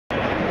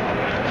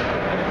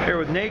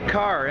with Nate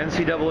Carr,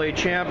 NCAA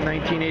champ,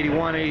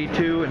 1981,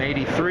 82, and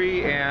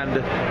 83, and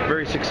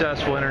very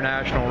successful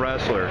international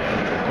wrestler.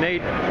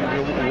 Nate,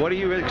 what are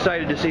you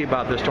excited to see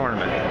about this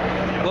tournament?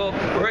 Well,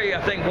 Ray,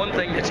 I think one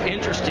thing that's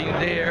interesting,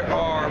 there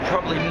are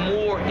probably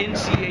more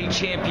NCAA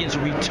champions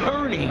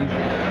returning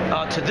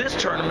to this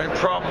tournament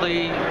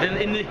probably than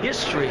in the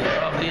history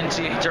of the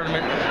NCAA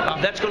tournament.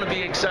 That's going to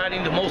be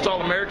exciting. The most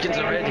All-Americans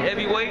are at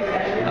heavyweight.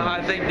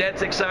 I think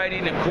that's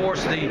exciting. Of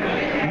course, the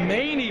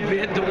main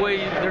event, the way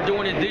they're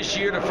doing it this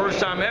year, the first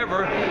time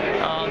ever,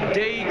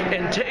 Dade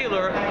and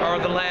Taylor are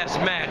the last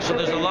match. So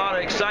there's a lot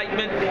of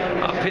excitement.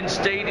 Penn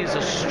State is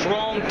a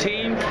strong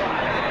team,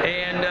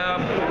 and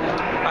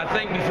I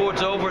think before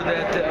it's over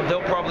that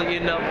they'll probably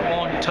end up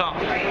on top.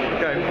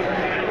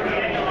 Okay.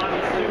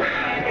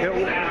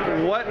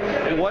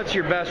 What's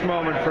your best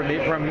moment from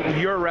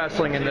your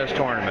wrestling in this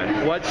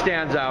tournament? What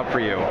stands out for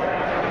you?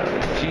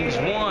 Geez,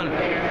 one,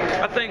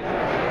 I think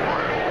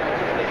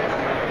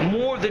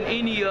more than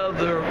any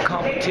other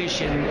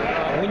competition,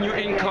 when you're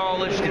in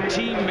college, the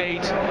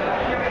teammates,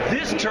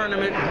 this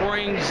tournament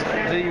brings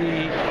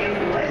the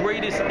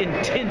greatest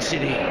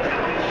intensity.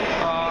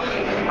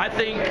 I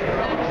think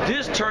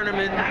this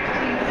tournament,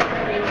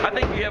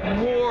 you have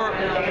more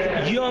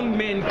young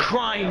men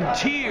crying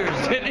tears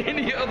than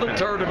any other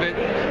tournament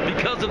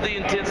because of the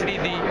intensity,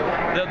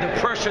 the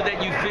pressure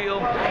that you feel.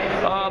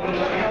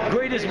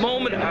 Greatest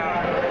moment,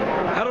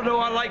 I don't know,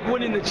 I like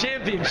winning the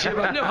championship.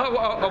 I know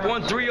I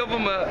won 3 of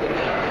them.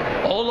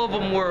 All of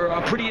them were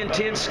pretty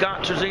intense.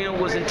 Scott Trezino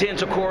was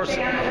intense, of course.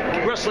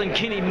 Wrestling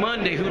Kenny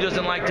Monday, who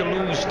doesn't like to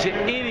lose to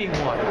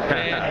anyone.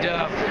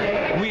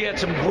 And we had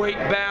some great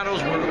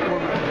battles.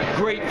 We're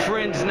great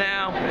friends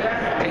now.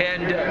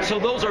 And so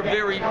those are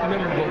very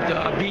memorable.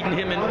 Beating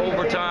him in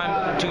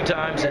overtime 2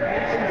 times.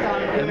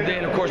 And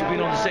then, of course,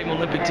 being on the same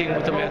Olympic team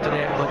with him after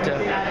that. But,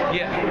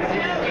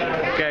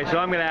 yeah. Okay, so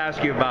I'm going to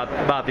ask you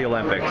about the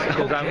Olympics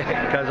because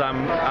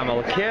I'm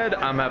a kid.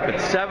 I'm up at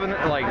 7.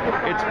 Like,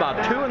 it's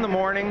about 2 in the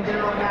morning.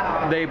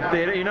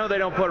 They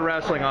don't put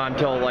wrestling on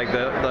until like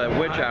the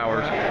witch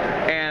hours,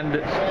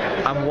 and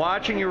I'm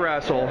watching you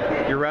wrestle.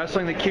 You're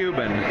wrestling the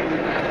Cuban.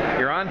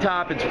 You're on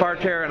top. It's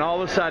parterre, and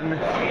all of a sudden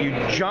you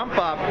jump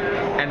up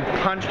and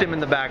punched him in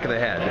the back of the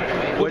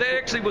head. Well, that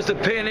actually was the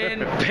Pan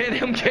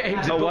Am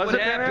games. Oh, was what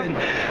it happened?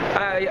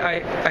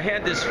 I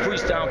had this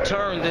freestyle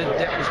turn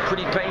that was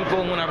pretty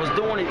painful, and when I was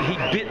doing it, he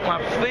bit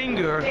my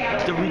finger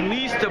to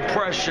release the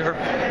pressure,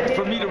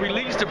 for me to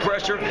release the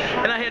pressure,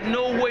 and I had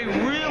no way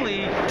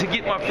really to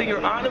get my finger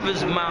out of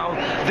his mouth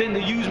than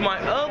to use my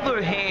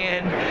other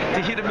hand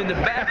to hit him in the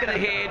back of the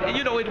head. And,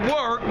 it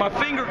worked. My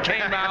finger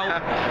came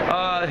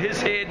out.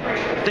 His head,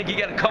 I think he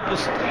got a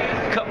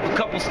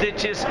couple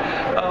stitches.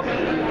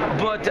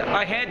 But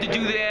I had to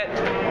do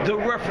that. The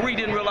referee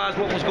didn't realize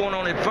what was going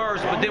on at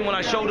first, but then when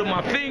I showed him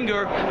my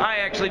finger, I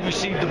actually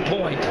received the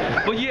point.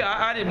 But yeah,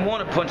 I didn't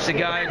want to punch the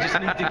guy. I just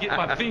needed to get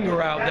my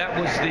finger out. That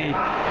was the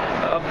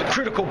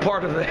critical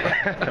part of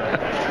that.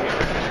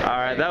 All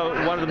right, that was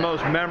one of the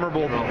most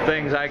memorable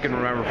things I can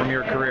remember from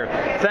your career.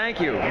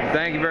 Thank you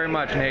very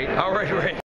much, Nate. All right, Ray.